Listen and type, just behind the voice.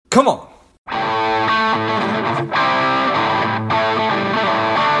Come on.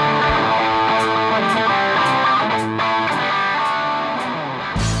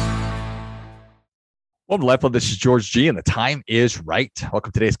 Welcome to Life Love. This is George G, and the time is right.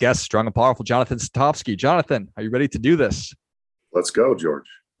 Welcome to today's guest, strong and powerful Jonathan Satovsky. Jonathan, are you ready to do this? Let's go, George.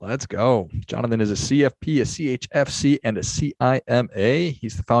 Let's go. Jonathan is a CFP, a CHFC, and a CIMA.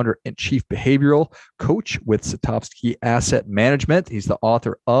 He's the founder and chief behavioral coach with Satovsky Asset Management. He's the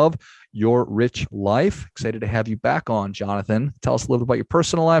author of Your Rich Life. Excited to have you back on, Jonathan. Tell us a little about your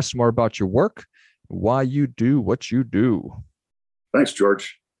personal life, some more about your work, why you do what you do. Thanks,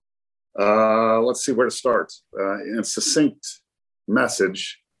 George. Let's see where to start. In a succinct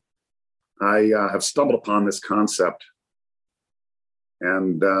message, I have stumbled upon this concept.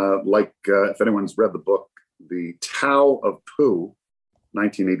 And if anyone's read the book, The Tao of Pooh,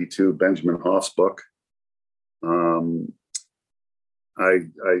 1982, Benjamin Hoff's book, I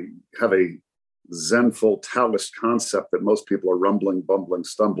have a Zenful Taoist concept that most people are rumbling, bumbling,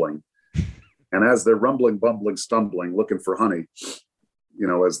 stumbling. And as they're rumbling, bumbling, stumbling, looking for honey,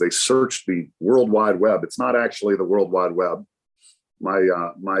 as they search the World Wide Web, it's not actually the World Wide Web.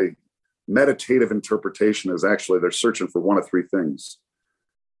 My meditative interpretation is actually they're searching for one of three things: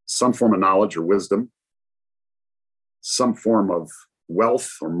 some form of knowledge or wisdom, some form of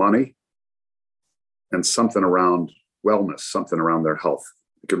wealth or money, and something around wellness, something around their health.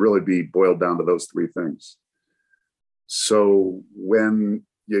 It could really be boiled down to those three things. So when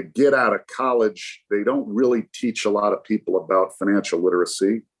you get out of college, they don't really teach a lot of people about financial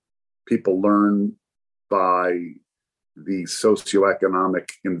literacy. People learn by the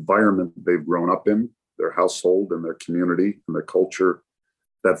socioeconomic environment they've grown up in, their household and their community and their culture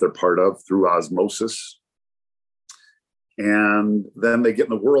that they're part of through osmosis. And then they get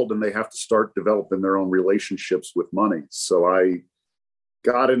in the world and they have to start developing their own relationships with money. So I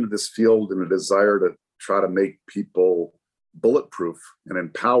got into this field in a desire to try to make people bulletproof and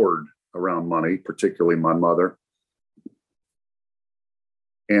empowered around money, particularly my mother.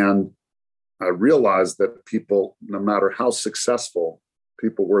 And I realized that people, no matter how successful,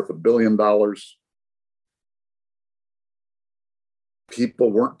 people worth $1 billion, people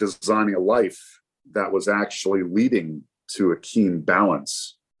weren't designing a life that was actually leading to a keen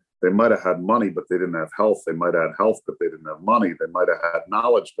balance. They might have had money, but they didn't have health. They might have had health, but they didn't have money. They might have had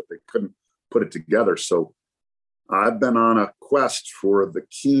knowledge, but they couldn't put it together. So I've been on a quest for the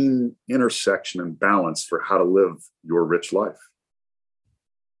keen intersection and balance for how to live your rich life.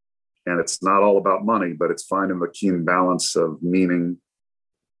 And it's not all about money, but it's finding the keen balance of meaning,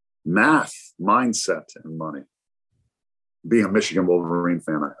 math, mindset, and money. Being a Michigan Wolverine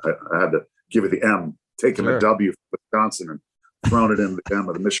fan, I had to give it the M, taking the W from Wisconsin and throwing it in the M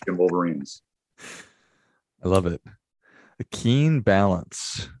of the Michigan Wolverines. I love it. A keen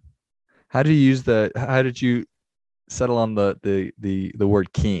balance. How did you settle on the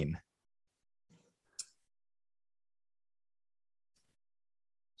word keen?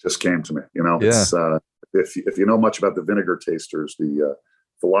 Just came to me. It's if you know much about the vinegar tasters, the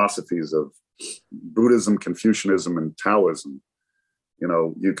philosophies of Buddhism, Confucianism, and Taoism,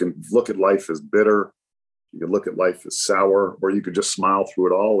 you can look at life as bitter, you can look at life as sour, or you could just smile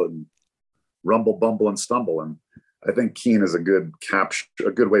through it all and rumble, bumble, and stumble. And I think keen is a good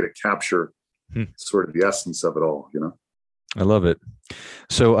way to capture sort of the essence of it all, I love it.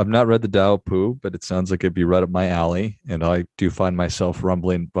 So I've not read the Tao of Pooh, but it sounds like it'd be right up my alley. And I do find myself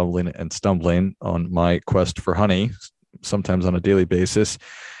rumbling, bumbling, and stumbling on my quest for honey, sometimes on a daily basis.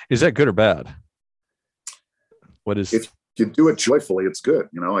 Is that good or bad? If you do it joyfully, it's good.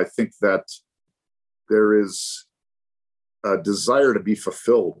 I think that there is a desire to be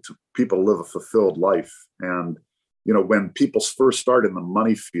fulfilled, to people live a fulfilled life. And, when people first start in the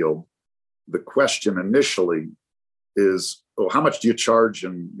money field, the question initially is, how much do you charge?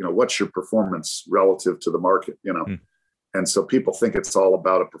 And, what's your performance relative to the market, And so people think it's all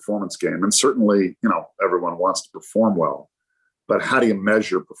about a performance game. And certainly, everyone wants to perform well. But how do you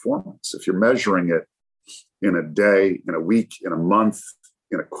measure performance? If you're measuring it in a day, in a week, in a month,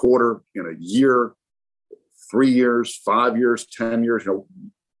 in a quarter, in a year, 3 years, 5 years, 10 years,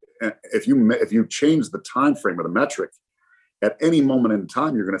 if you change the time frame of the metric, at any moment in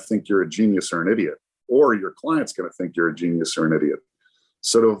time, you're going to think you're a genius or an idiot, or your client's going to think you're a genius or an idiot.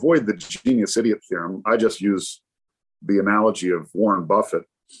 So to avoid the genius idiot theorem, I just use the analogy of Warren Buffett,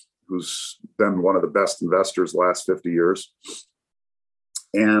 who's been one of the best investors the last 50 years.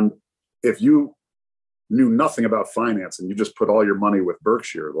 And if you knew nothing about finance and you just put all your money with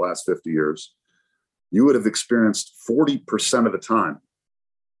Berkshire the last 50 years, you would have experienced 40% of the time,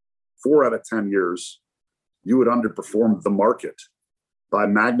 4 out of 10 years, you would underperform the market. by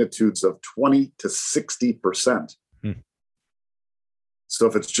magnitudes of 20 to 60%. So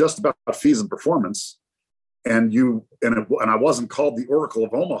if it's just about fees and performance, and I wasn't called the Oracle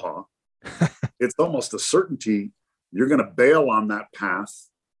of Omaha, it's almost a certainty you're going to bail on that path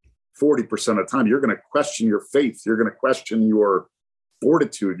 40% of the time. You're going to question your faith. You're going to question your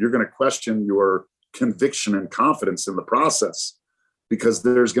fortitude. You're going to question your conviction and confidence in the process, because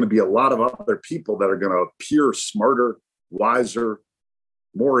there's going to be a lot of other people that are going to appear smarter, wiser,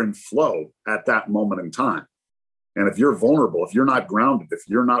 more in flow at that moment in time. And if you're vulnerable, if you're not grounded, if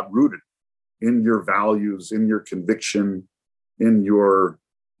you're not rooted in your values, in your conviction, in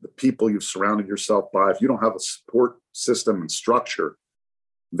the people you've surrounded yourself by, if you don't have a support system and structure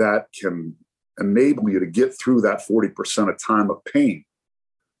that can enable you to get through that 40% of time of pain,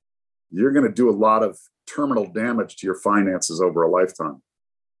 you're going to do a lot of terminal damage to your finances over a lifetime.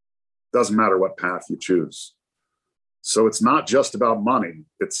 Doesn't matter what path you choose. So it's not just about money.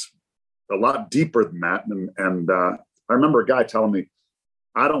 It's a lot deeper than that. And I remember a guy telling me,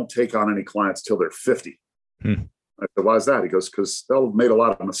 I don't take on any clients till they're 50. I said, why is that? He goes, because they'll have made a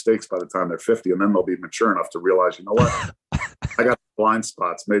lot of mistakes by the time they're 50, and then they'll be mature enough to realize, you know what? I got blind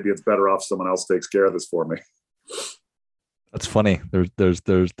spots. Maybe it's better off someone else takes care of this for me. That's funny.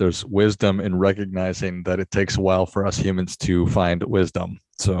 There's wisdom in recognizing that it takes a while for us humans to find wisdom.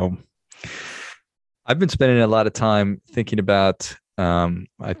 So I've been spending a lot of time thinking about,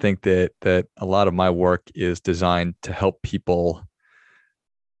 I think that a lot of my work is designed to help people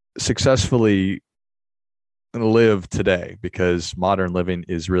successfully live today, because modern living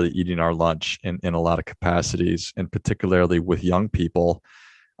is really eating our lunch in a lot of capacities, and particularly with young people.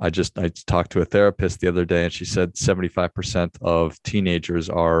 I talked to a therapist the other day, and she said 75% of teenagers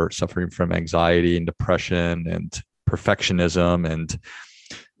are suffering from anxiety and depression and perfectionism, and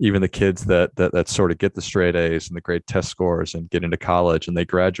even the kids that sort of get the straight A's and the great test scores and get into college and they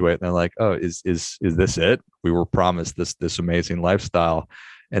graduate and they're like, oh, is this it? We were promised this amazing lifestyle.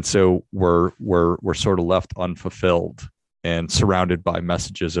 And so we're sort of left unfulfilled and surrounded by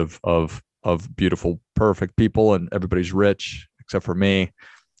messages of beautiful, perfect people, and everybody's rich except for me.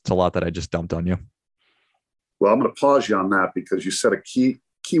 It's a lot that I just dumped on you. Well, I'm going to pause you on that, because you said a key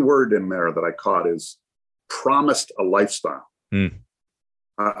word in there that I caught is promised a lifestyle.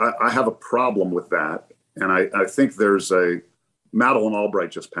 I have a problem with that. And I think there's Madeleine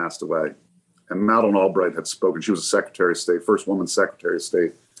Albright just passed away. And Madeleine Albright had spoken. She was a Secretary of State, first woman Secretary of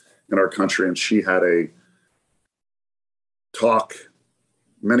State in our country. And she had a talk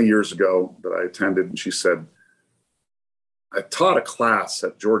many years ago that I attended. And she said, I taught a class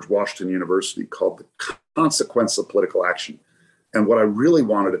at George Washington University called The Consequence of Political Action. And what I really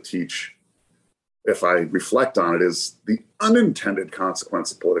wanted to teach, if I reflect on it, is the unintended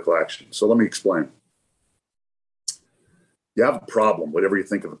consequence of political action. So let me explain. You have a problem, whatever you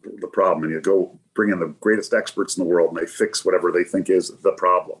think of the problem, and you go bring in the greatest experts in the world, and they fix whatever they think is the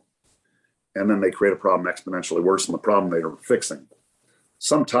problem. And then they create a problem exponentially worse than the problem they are fixing.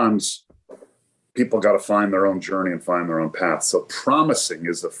 Sometimes people got to find their own journey and find their own path. So promising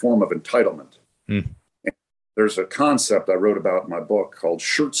is a form of entitlement. There's a concept I wrote about in my book called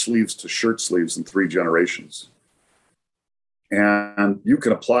shirt sleeves to shirt sleeves in 3 generations. And you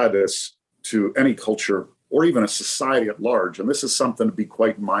can apply this to any culture or even a society at large. And this is something to be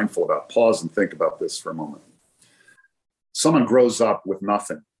quite mindful about. Pause and think about this for a moment. Someone grows up with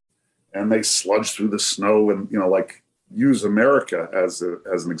nothing, and they sludge through the snow, and, like, use America as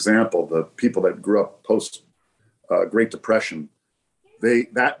an example. The people that grew up post Great Depression,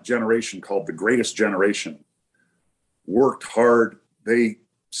 that generation, called the greatest generation, worked hard. They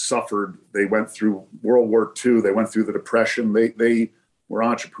suffered. They went through World War II. They went through the Depression. They were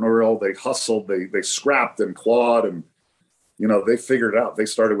entrepreneurial. They hustled. They scrapped and clawed, and they figured it out. They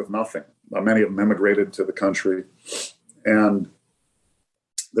started with nothing. Many of them immigrated to the country, and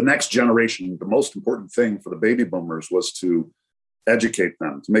the next generation, the most important thing for the baby boomers was to educate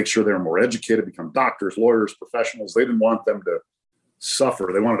them, to make sure they were more educated, become doctors, lawyers, professionals. They didn't want them to suffer.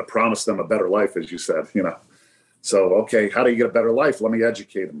 They wanted to promise them a better life, as you said, So, okay, how do you get a better life? Let me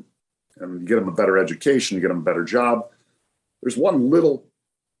educate them. And you get them a better education, you get them a better job. There's one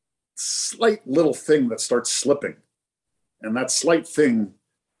slight little thing that starts slipping. And that slight thing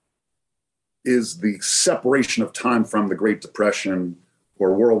is the separation of time from the Great Depression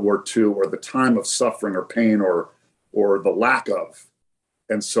or World War II, or the time of suffering or pain or the lack of.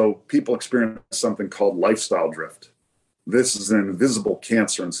 And so people experience something called lifestyle drift. This is an invisible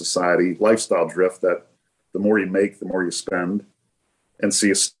cancer in society, lifestyle drift, that the more you make, the more you spend. And so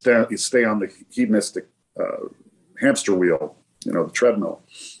you stay on the hedonistic hamster wheel, the treadmill.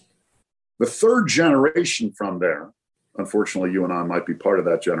 The third generation from there unfortunately, you and I might be part of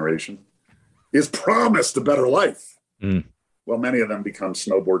that generation, is promised a better life. Mm. Well, many of them become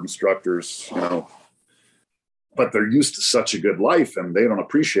snowboard instructors, but they're used to such a good life and they don't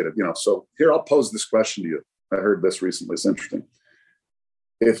appreciate it, So here, I'll pose this question to you. I heard this recently. It's interesting.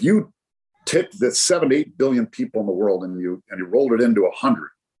 If you took the 7 to 8 billion people in the world and you rolled it into 100,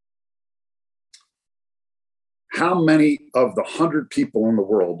 how many of the 100 people in the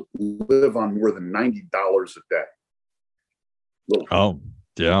world live on more than $90 a day?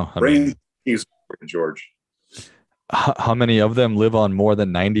 Brain easy, George. How many of them live on more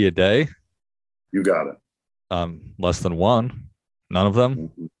than 90 a day? You got it. Less than one. None of them.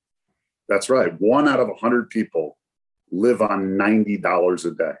 Mm-hmm. That's right. 1 out of 100 people live on $90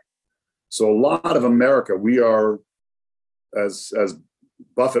 a day. So a lot of America, we are, as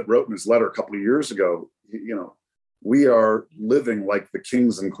Buffett wrote in his letter a couple of years ago, we are living like the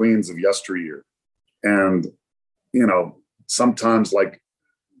kings and queens of yesteryear. And, sometimes like,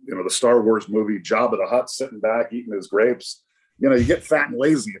 the Star Wars movie, Jabba the Hutt sitting back, eating his grapes, you get fat and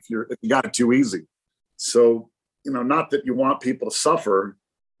lazy if you got it too easy. So, not that you want people to suffer,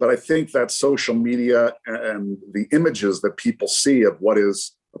 but I think that social media and the images that people see of what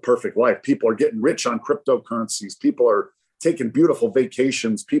is a perfect life, people are getting rich on cryptocurrencies. People are taking beautiful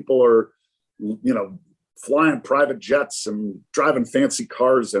vacations. People are, flying private jets and driving fancy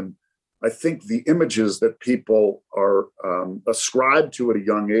cars. And I think the images that people are ascribed to at a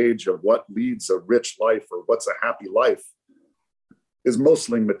young age of what leads a rich life or what's a happy life is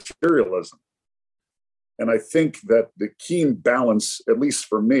mostly materialism. And I think that the keen balance, at least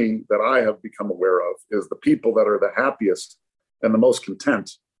for me, that I have become aware of is the people that are the happiest and the most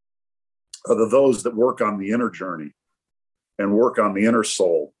content are those that work on the inner journey and work on the inner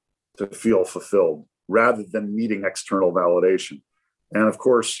soul to feel fulfilled rather than needing external validation. And of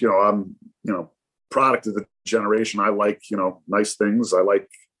course, I'm, product of the generation. I like, nice things. I like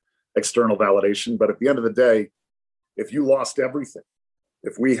external validation. But at the end of the day, if you lost everything,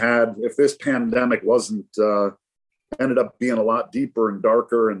 if this pandemic wasn't, ended up being a lot deeper and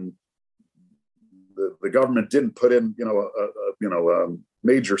darker and the government didn't put in, a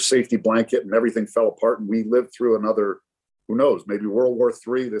major safety blanket and everything fell apart and we lived through another, who knows, maybe World War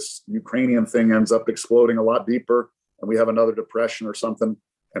III, this Ukrainian thing ends up exploding a lot deeper and we have another depression or something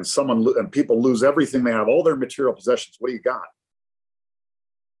and people lose everything they have, all their material possessions. What do you got?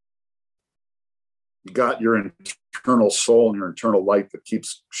 You got your internal soul and your internal light that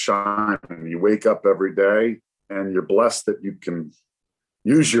keeps shining. You wake up every day and you're blessed that you can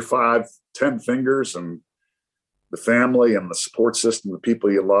use your 5, 10 fingers and the family and the support system, the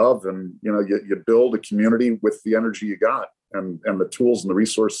people you love. And, you build a community with the energy you got and the tools and the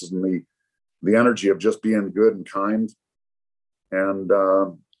resources and the energy of just being good and kind and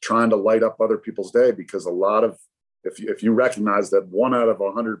trying to light up other people's day. Because if you recognize that 1 out of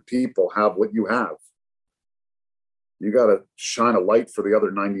 100 people have what you have, you got to shine a light for the other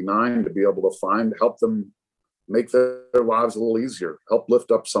 99 to be able to help them make their lives a little easier, help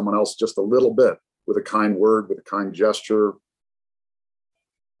lift up someone else just a little bit with a kind word, with a kind gesture.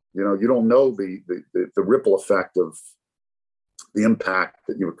 You don't know the ripple effect of the impact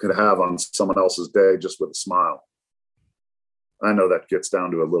that you could have on someone else's day just with a smile. I know that gets down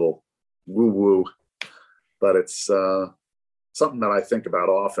to a little woo-woo, but it's something that I think about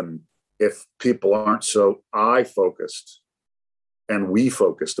often. If people aren't so I-focused and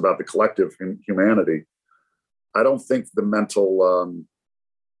we-focused about the collective humanity, I don't think the mental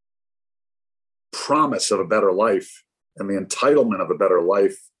promise of a better life and the entitlement of a better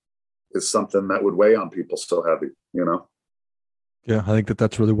life is something that would weigh on people so heavy, Yeah, I think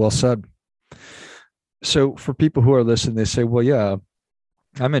that's really well said. So for people who are listening, they say, well, yeah,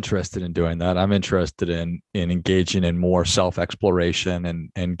 I'm interested in doing that. I'm interested in engaging in more self-exploration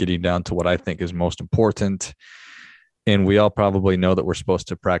and getting down to what I think is most important. And we all probably know that we're supposed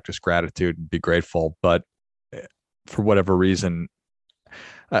to practice gratitude and be grateful, but for whatever reason,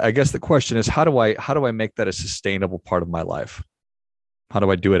 I guess the question is, how do I make that a sustainable part of my life? How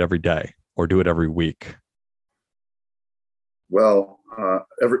do I do it every day or do it every week? Well,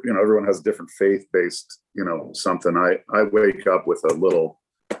 everyone has different faith-based, something. I wake up with a little,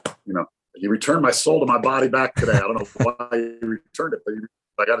 you returned my soul to my body back today. I don't know why you returned it, but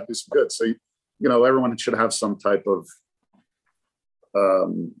I got to do some good. So, everyone should have some type of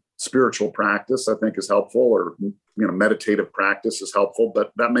spiritual practice, I think is helpful, or, meditative practice is helpful,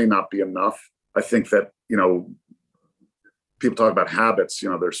 but that may not be enough. I think that, people talk about habits,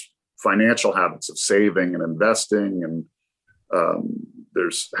 there's financial habits of saving and investing, and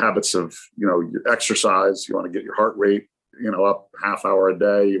there's habits of, your exercise. You want to get your heart rate, up half hour a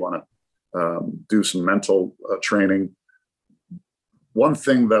day. You want to do some mental training. one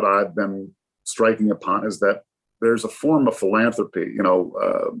thing that I've been striking upon is that there's a form of philanthropy.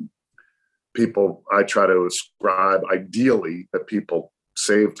 People, I try to ascribe ideally that people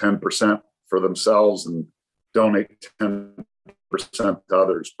save 10% for themselves and donate 10% to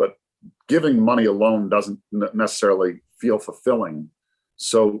others. But giving money alone doesn't necessarily feel fulfilling.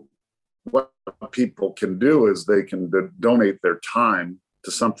 So what people can do is they can donate their time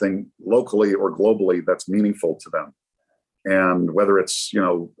to something locally or globally that's meaningful to them. And whether it's,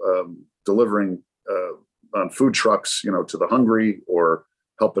 delivering on food trucks, to the hungry, or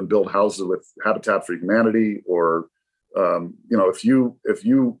helping build houses with Habitat for Humanity, or, if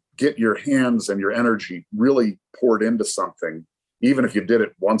you get your hands and your energy really poured into something, even if you did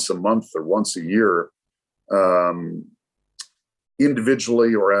it once a month or once a year,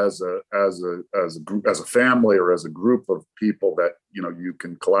 individually or as a family or as a group of people that you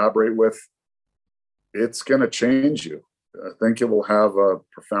can collaborate with, it's going to change you. I think it will have a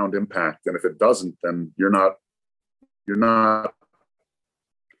profound impact, and if it doesn't, then you're not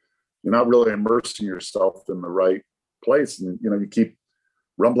really immersing yourself in the right place, and you keep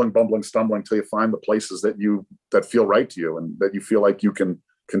rumbling, bumbling, stumbling till you find the places that feel right to you, and that you feel like you can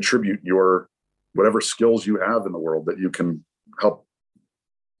contribute your whatever skills you have in the world, that you can help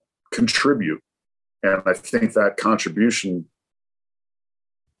contribute. And I think that contribution,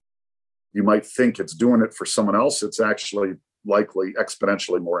 you might think it's doing it for someone else, it's actually likely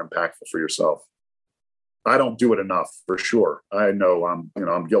exponentially more impactful for yourself. I don't do it enough, for sure. I know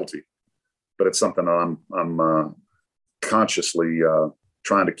I'm guilty, but it's something that I'm consciously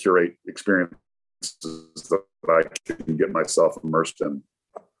trying to curate experiences that I can get myself immersed in.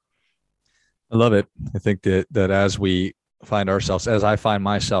 I love it. I think that as we find ourselves, as I find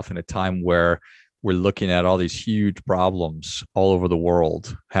myself in a time where we're looking at all these huge problems all over the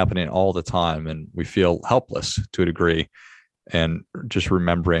world happening all the time, and we feel helpless to a degree, and just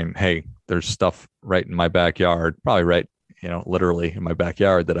remembering, hey, there's stuff right in my backyard, probably right, literally in my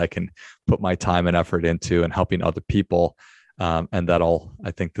backyard, that I can put my time and effort into and helping other people. And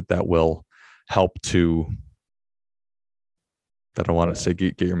I think that will help to, I don't want to say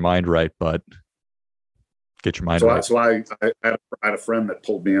get your mind right, but get your mind right. So I had a friend that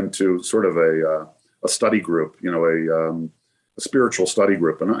pulled me into sort of a study group, a spiritual study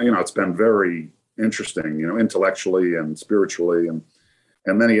group. And, it's been very interesting, intellectually and spiritually. And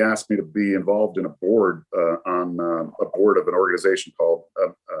then he asked me to be involved in a board on a board of an organization called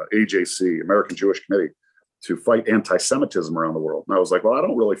AJC, American Jewish Committee, to fight anti-Semitism around the world. And I was like, well, I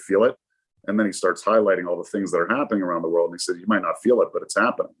don't really feel it. And then he starts highlighting all the things that are happening around the world. And he said, you might not feel it, but it's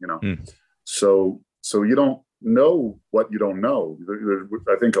happening, So you don't know what you don't know.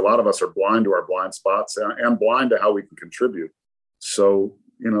 I think a lot of us are blind to our blind spots and blind to how we can contribute. So,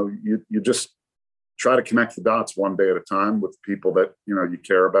 you just try to connect the dots one day at a time with people that, you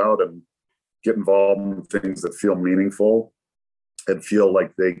care about, and get involved in things that feel meaningful and feel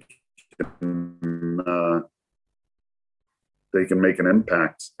like they can make an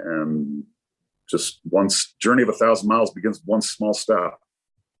impact. And just once journey of 1,000 miles begins one small step.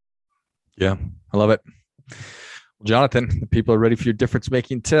 Yeah, I love it. Well, Jonathan, the people are ready for your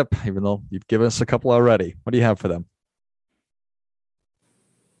difference-making tip, even though you've given us a couple already. What do you have for them?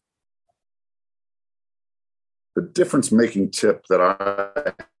 The difference-making tip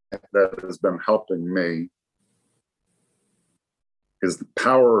that has been helping me is the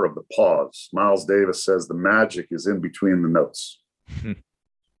power of the pause. Miles Davis says the magic is in between the notes.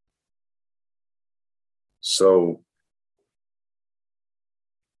 So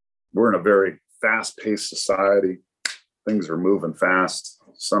we're in a very fast-paced society. Things are moving fast,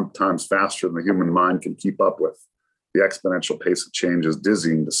 sometimes faster than the human mind can keep up with. The exponential pace of change is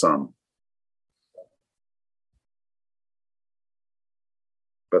dizzying to some.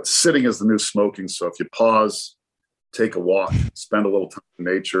 But sitting is the new smoking. So if you pause, take a walk, spend a little time in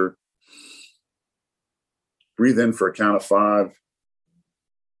nature, breathe in for a count of 5,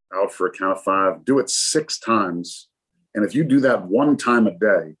 out for a count of 5, do it 6 times. And if you do that one time a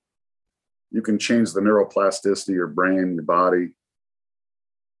day, you can change the neuroplasticity of your brain, your body,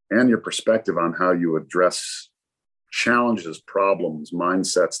 and your perspective on how you address challenges, problems,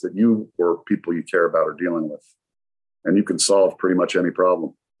 mindsets that you or people you care about are dealing with. And you can solve pretty much any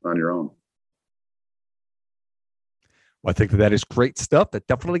problem on your own. Well, I think that is great stuff. That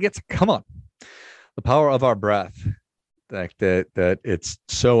definitely gets, come on, the power of our breath, that it's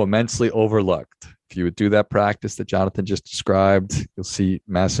so immensely overlooked. If you would do that practice that Jonathan just described, you'll see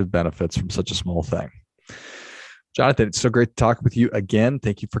massive benefits from such a small thing. Jonathan, it's so great to talk with you again.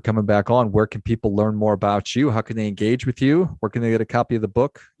 Thank you for coming back on. Where can people learn more about you? How can they engage with you? Where can they get a copy of the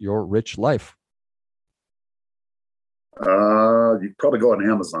book, Your Rich Life? You probably go on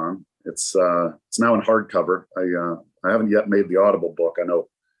Amazon. It's now in hardcover. I haven't yet made the Audible book. I know,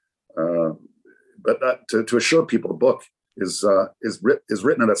 but to assure people, the book is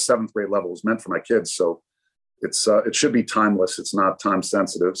written at a seventh grade level. It was meant for my kids, so it should be timeless. It's not time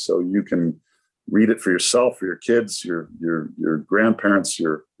sensitive, so you can read it for yourself, for your kids, your grandparents,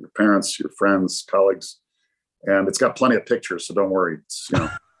 your parents, your friends, colleagues, and it's got plenty of pictures. So don't worry. It's,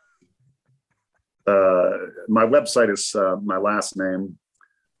 my website is my last name.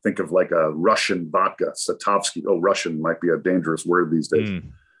 Think of like a Russian vodka, Satovsky. Oh, Russian might be a dangerous word these days.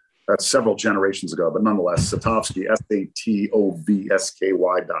 That's several generations ago, but nonetheless, Satovsky,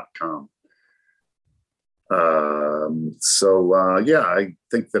 SATOVSKY.com. I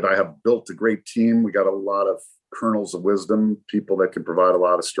think that I have built a great team. We got a lot of kernels of wisdom, people that can provide a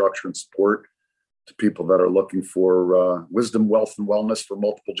lot of structure and support to people that are looking for wisdom, wealth, and wellness for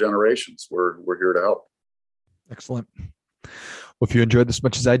multiple generations. We're here to help. Excellent. Well, if you enjoyed this as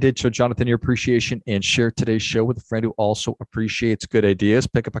much as I did, show Jonathan your appreciation and share today's show with a friend who also appreciates good ideas.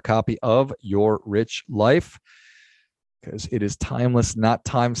 Pick up a copy of Your Rich Life because it is timeless, not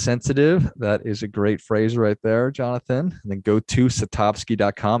time sensitive. That is a great phrase right there, Jonathan. And then go to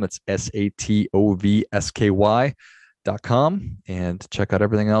satovsky.com. It's SATOVSKY.com and check out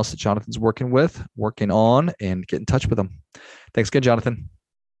everything else that Jonathan's working on, and get in touch with him. Thanks again, Jonathan.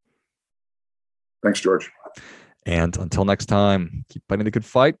 Thanks, George. And until next time, keep fighting the good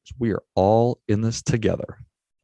fight. We are all in this together.